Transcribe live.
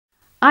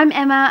I'm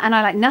Emma, and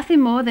I like nothing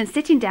more than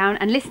sitting down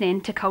and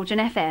listening to Cauldron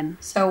FM.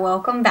 So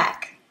welcome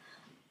back.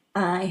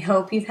 I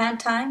hope you've had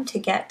time to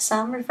get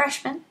some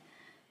refreshment,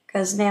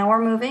 because now we're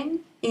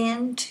moving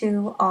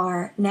into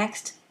our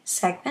next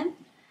segment,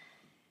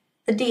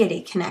 the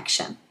deity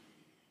connection.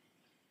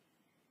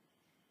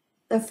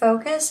 The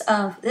focus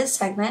of this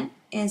segment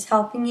is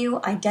helping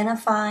you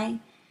identify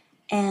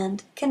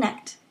and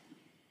connect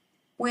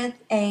with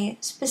a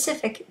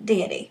specific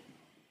deity,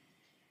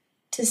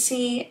 to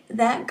see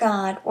that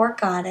god or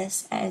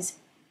goddess as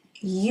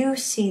you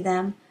see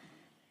them,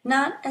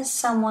 not as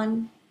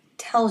someone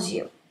tells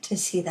you to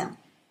see them.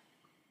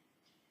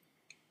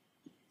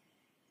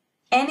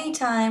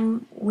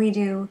 Anytime we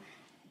do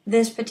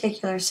this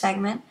particular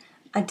segment,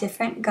 a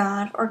different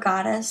god or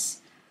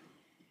goddess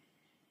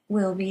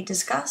will be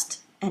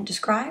discussed and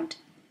described.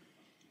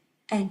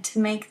 And to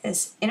make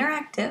this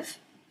interactive,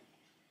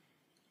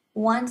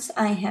 once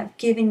I have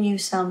given you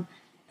some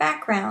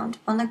background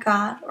on the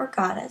god or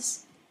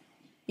goddess,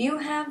 you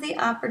have the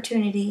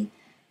opportunity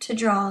to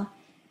draw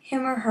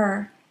him or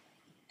her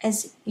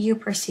as you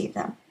perceive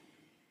them.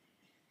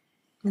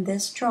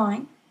 This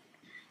drawing,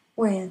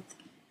 with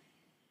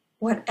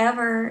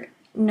whatever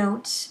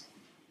notes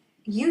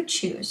you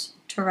choose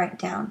to write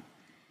down,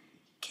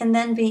 can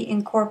then be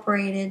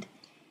incorporated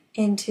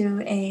into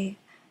a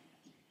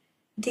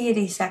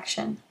deity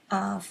section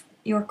of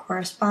your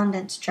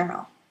correspondence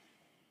journal.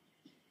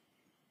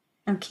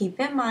 Now keep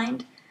in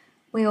mind,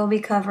 we will be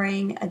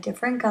covering a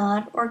different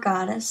god or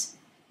goddess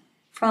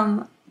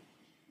from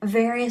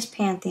various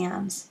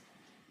pantheons,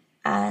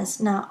 as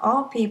not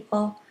all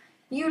people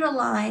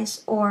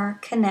utilize or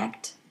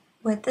connect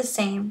with the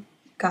same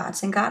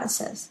gods and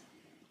goddesses.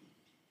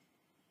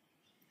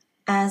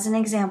 As an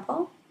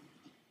example,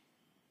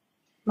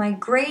 my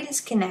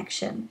greatest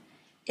connection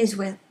is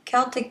with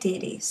Celtic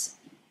deities,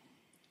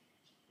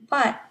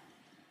 but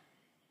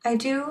I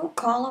do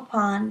call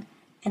upon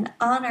and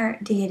honor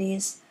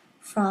deities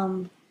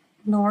from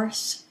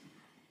Norse,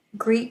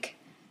 Greek,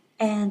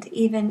 and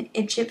even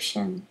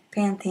Egyptian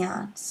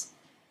pantheons.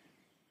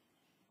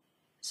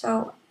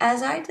 So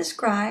as I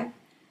describe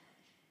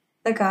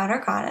the god or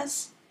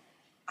goddess,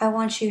 I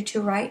want you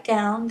to write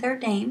down their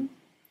name.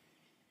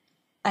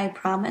 I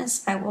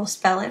promise I will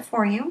spell it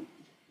for you.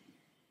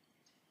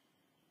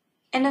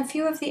 And a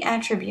few of the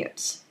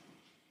attributes.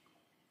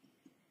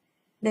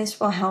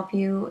 This will help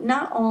you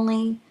not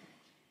only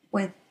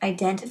with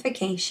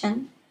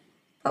identification,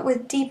 but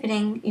with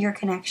deepening your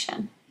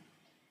connection.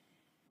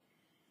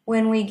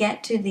 When we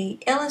get to the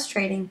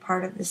illustrating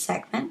part of the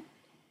segment,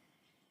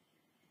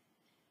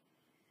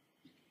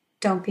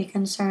 don't be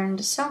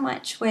concerned so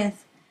much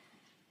with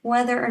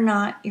whether or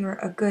not you're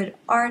a good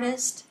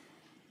artist,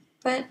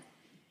 but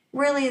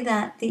really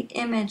that the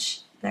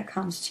image that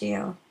comes to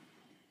you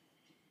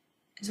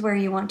is where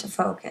you want to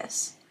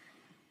focus.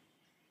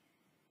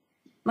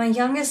 My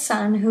youngest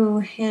son,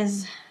 who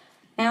is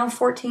now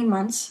 14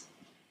 months,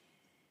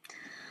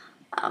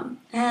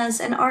 has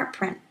an art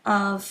print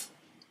of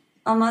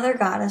a mother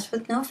goddess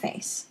with no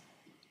face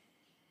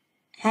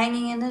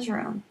hanging in his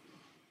room.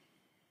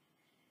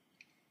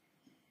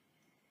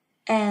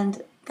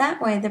 And that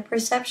way the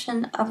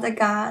perception of the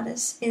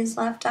goddess is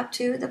left up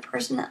to the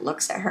person that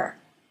looks at her.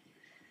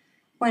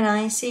 When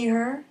I see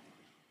her,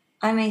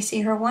 I may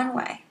see her one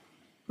way.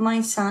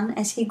 My son,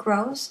 as he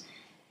grows,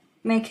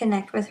 may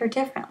connect with her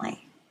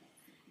differently.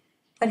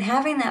 But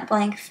having that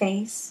blank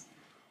face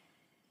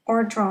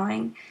or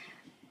drawing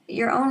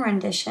your own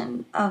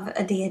rendition of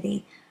a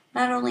deity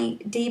not only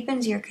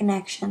deepens your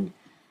connection,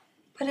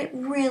 but it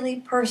really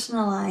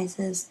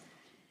personalizes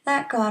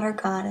that god or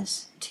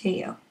goddess to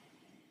you.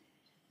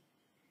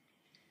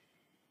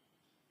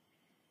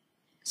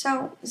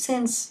 So,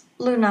 since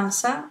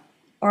Lunasa,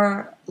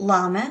 or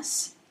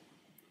Lammas,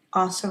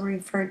 also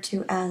referred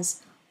to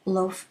as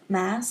Loaf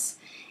Mass,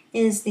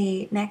 is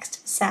the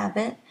next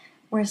Sabbath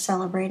we're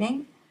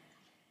celebrating,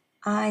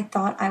 I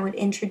thought I would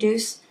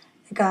introduce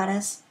the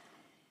goddess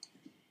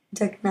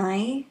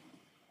Dugnai.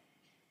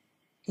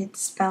 It's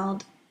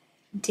spelled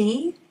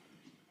D-U-G-N-A-I.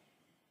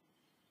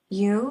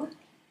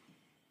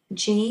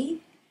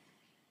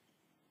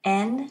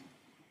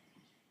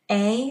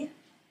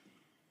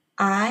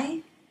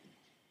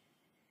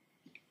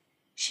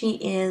 She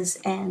is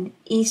an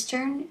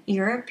Eastern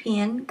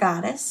European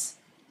goddess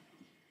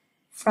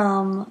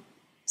from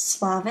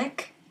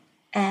Slavic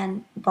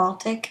and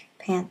Baltic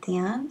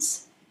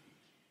pantheons.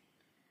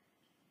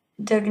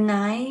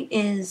 Dugnai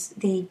is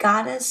the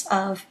goddess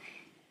of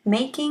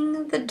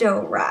making the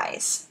dough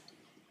rise.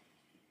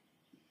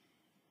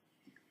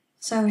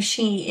 So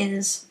she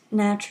is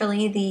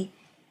naturally the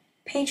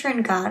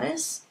patron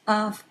goddess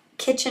of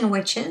kitchen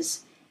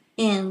witches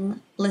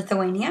in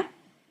Lithuania.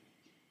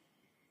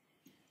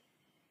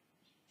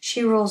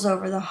 She rules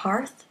over the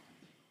hearth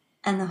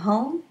and the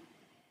home,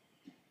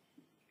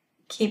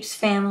 keeps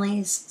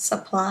families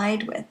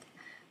supplied with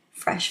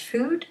fresh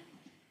food.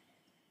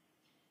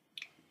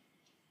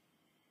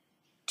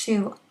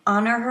 To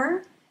honor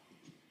her,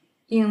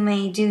 you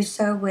may do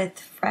so with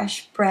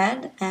fresh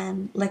bread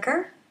and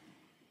liquor.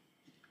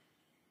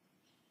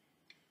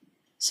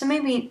 So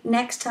maybe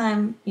next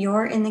time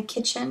you're in the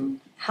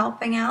kitchen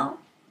helping out,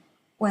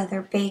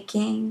 whether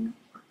baking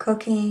or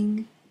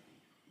cooking,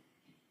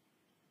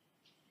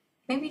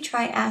 maybe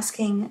try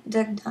asking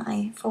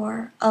Dugnai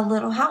for a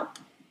little help.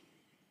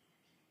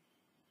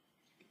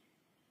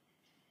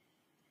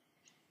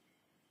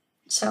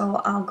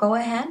 So I'll go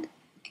ahead and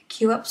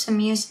cue up some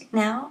music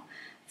now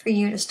for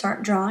you to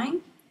start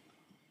drawing.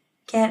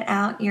 Get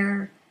out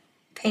your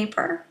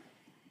paper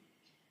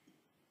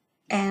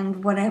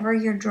and whatever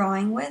you're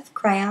drawing with,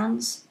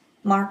 crayons,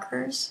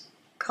 markers,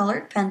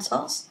 colored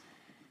pencils,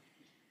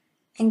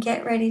 and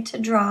get ready to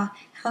draw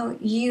how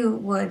you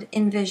would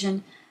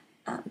envision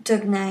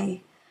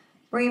Dugnai.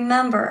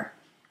 Remember,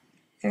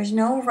 there's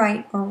no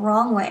right or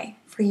wrong way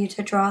for you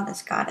to draw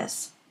this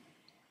goddess.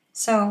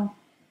 So,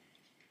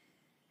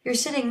 you're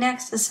sitting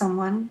next to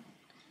someone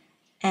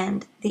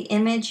and the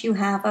image you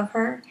have of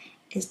her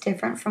is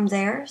different from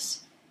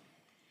theirs.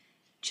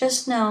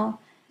 Just know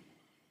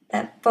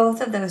that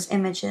both of those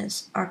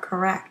images are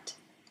correct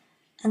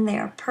and they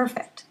are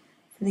perfect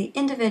for the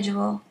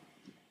individual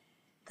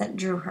that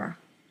drew her.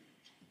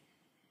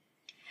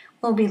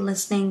 We'll be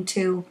listening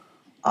to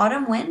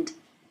Autumn Wind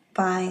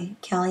by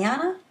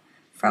Kellyanna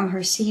from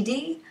her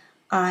CD,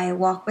 I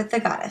Walk with the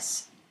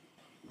Goddess.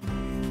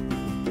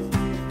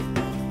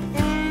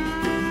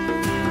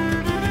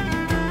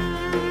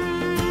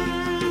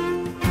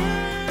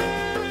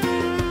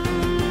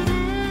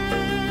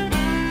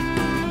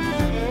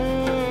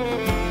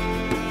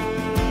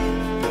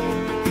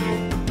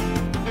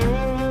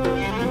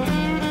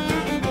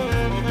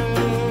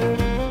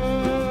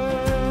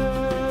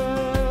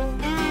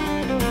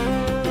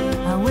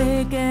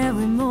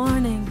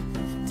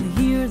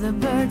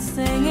 Birds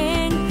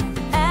singing,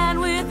 and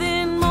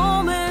within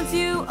moments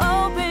you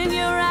open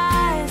your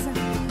eyes.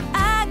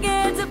 I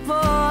get to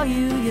pour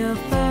you your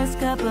first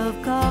cup of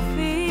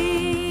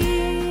coffee,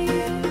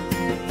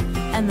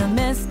 and the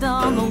mist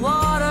on the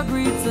water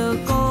greets a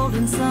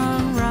golden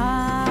sunrise.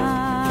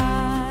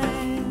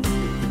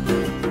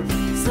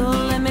 So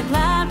let me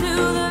climb to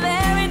the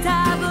very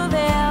top of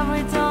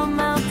every tall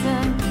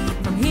mountain,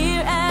 from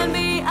here and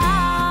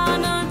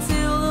beyond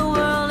until the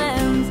world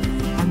ends,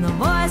 and the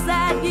voice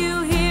that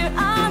you hear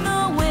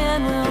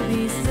will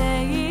be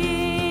saying,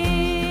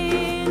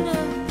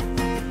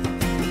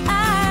 I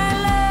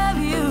love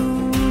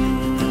you,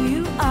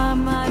 you are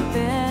my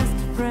best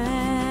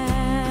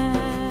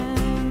friend.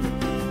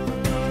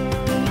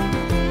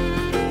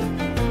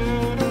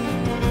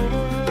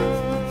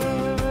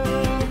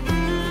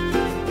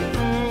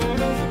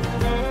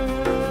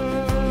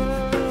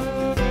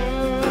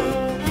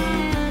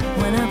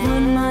 When I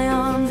put my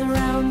arms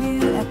around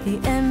you at the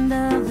end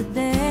of the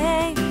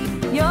day,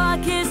 your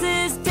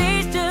kisses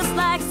taste just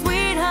like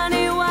sweet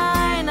honey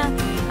wine.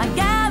 I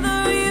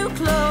gather you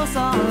close,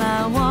 all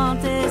I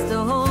want is to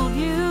hold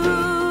you.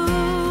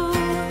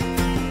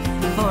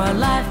 For a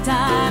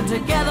lifetime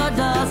together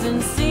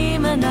doesn't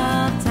seem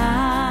enough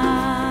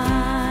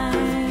time.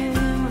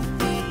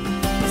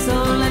 So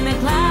let me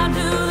climb to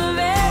the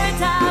very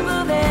top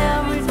of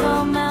every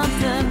tall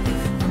mountain,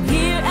 from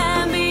here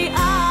and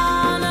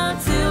beyond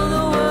until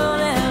the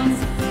world ends,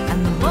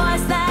 and the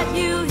voice that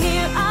you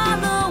hear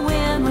on the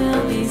wind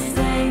will be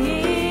saying,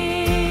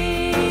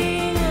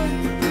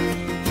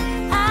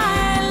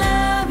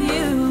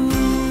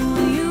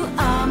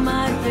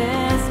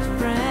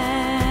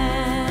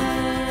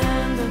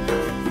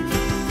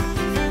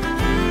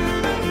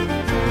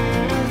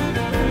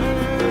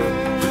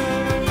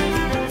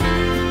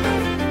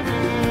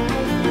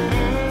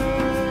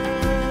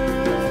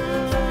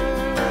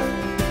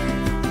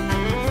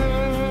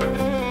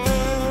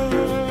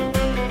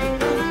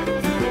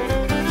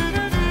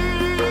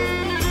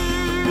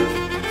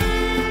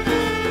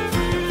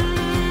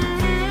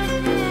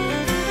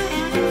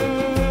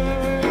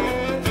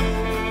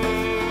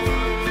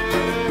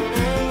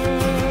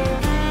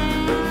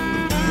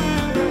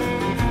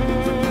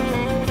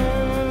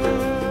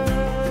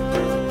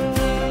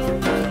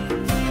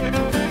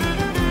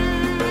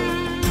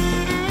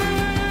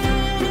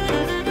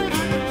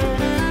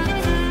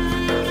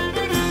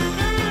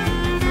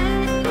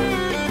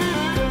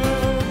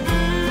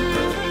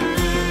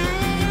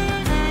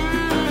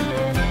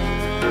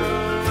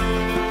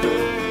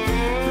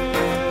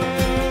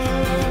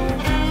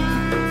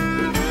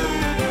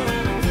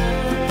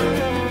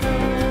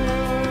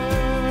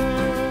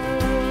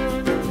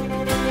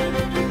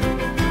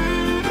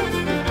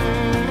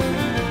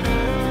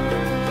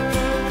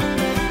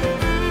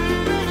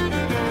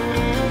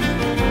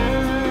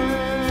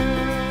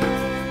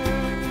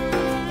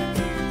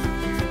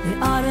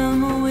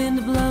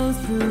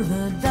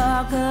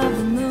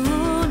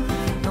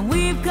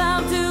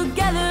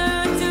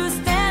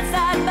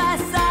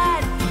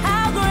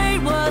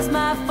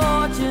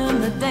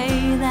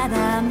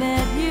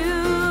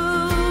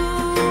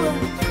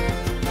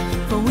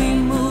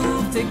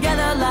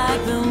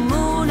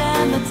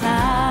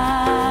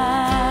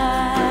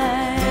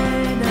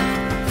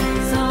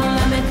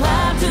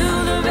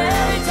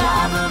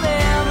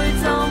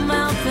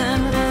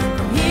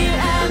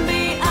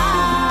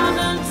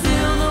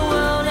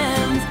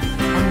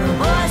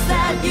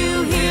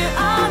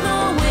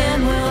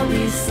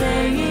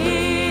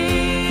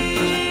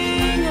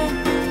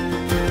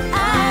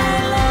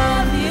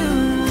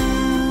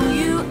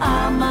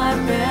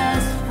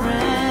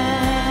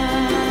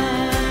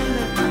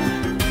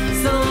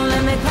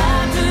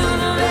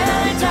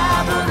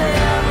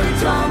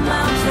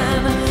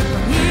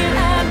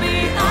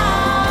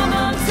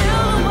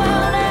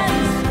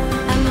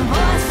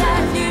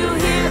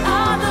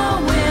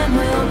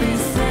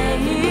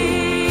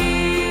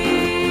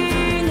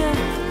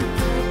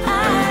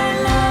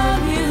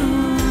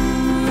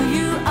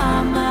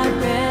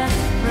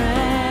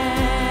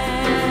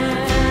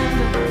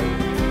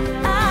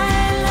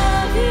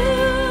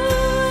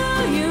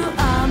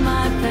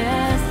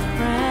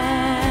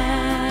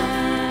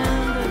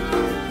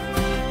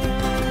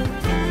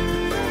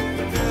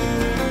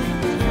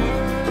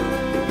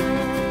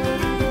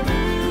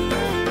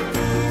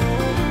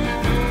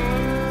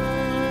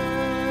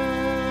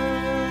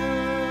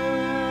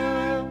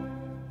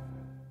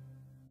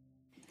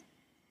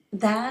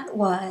 That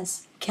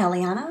was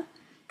Kellyanna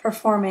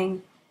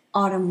performing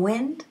Autumn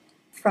Wind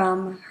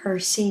from her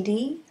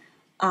CD,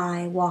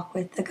 I Walk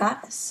with the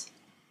Goddess.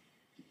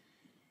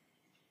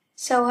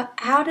 So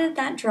how did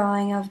that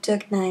drawing of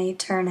Dugnay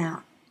turn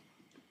out?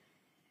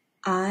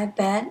 I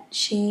bet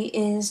she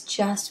is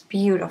just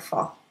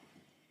beautiful.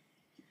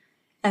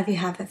 If you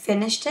haven't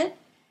finished it,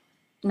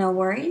 no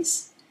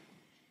worries.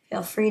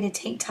 Feel free to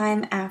take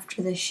time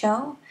after the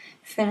show,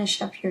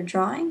 finish up your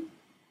drawing.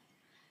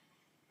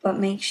 But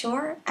make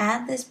sure,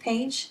 add this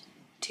page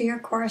to your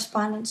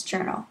correspondence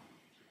journal.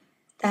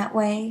 That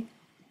way,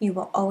 you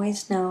will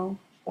always know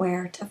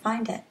where to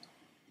find it.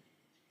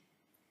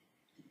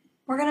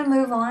 We're going to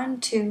move on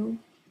to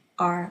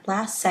our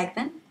last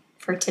segment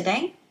for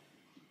today,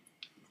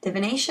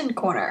 Divination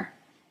Corner.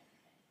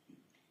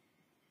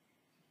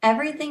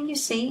 Everything you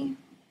see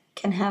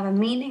can have a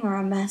meaning or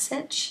a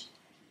message.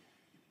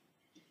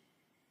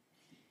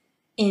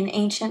 In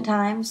ancient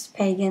times,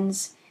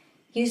 pagans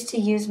used to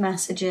use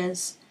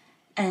messages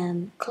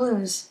and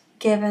clues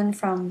given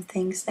from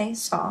things they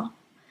saw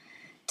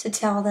to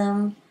tell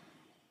them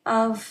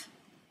of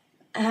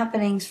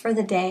happenings for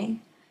the day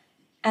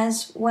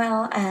as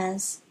well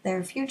as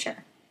their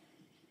future.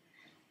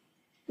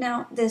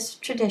 Now, this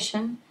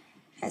tradition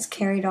has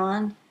carried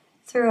on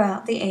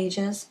throughout the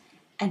ages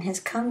and has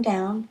come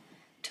down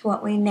to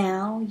what we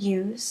now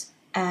use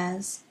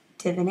as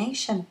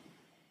divination.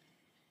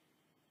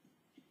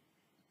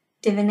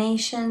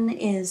 Divination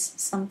is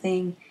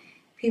something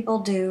people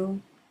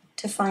do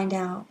to find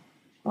out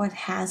what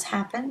has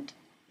happened,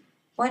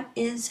 what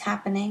is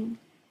happening,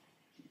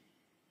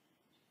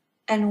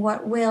 and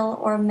what will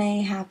or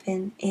may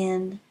happen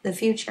in the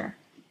future.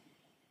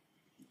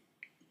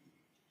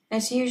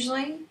 It's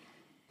usually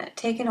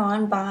taken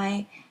on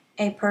by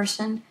a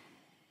person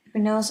who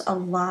knows a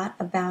lot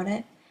about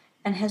it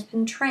and has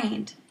been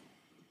trained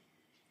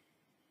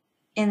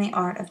in the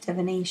art of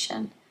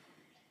divination.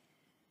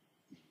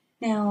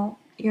 Now,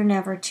 you're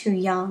never too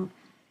young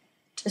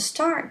to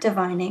start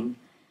divining,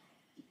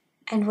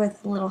 and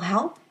with a little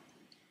help,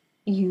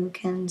 you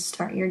can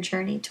start your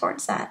journey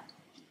towards that.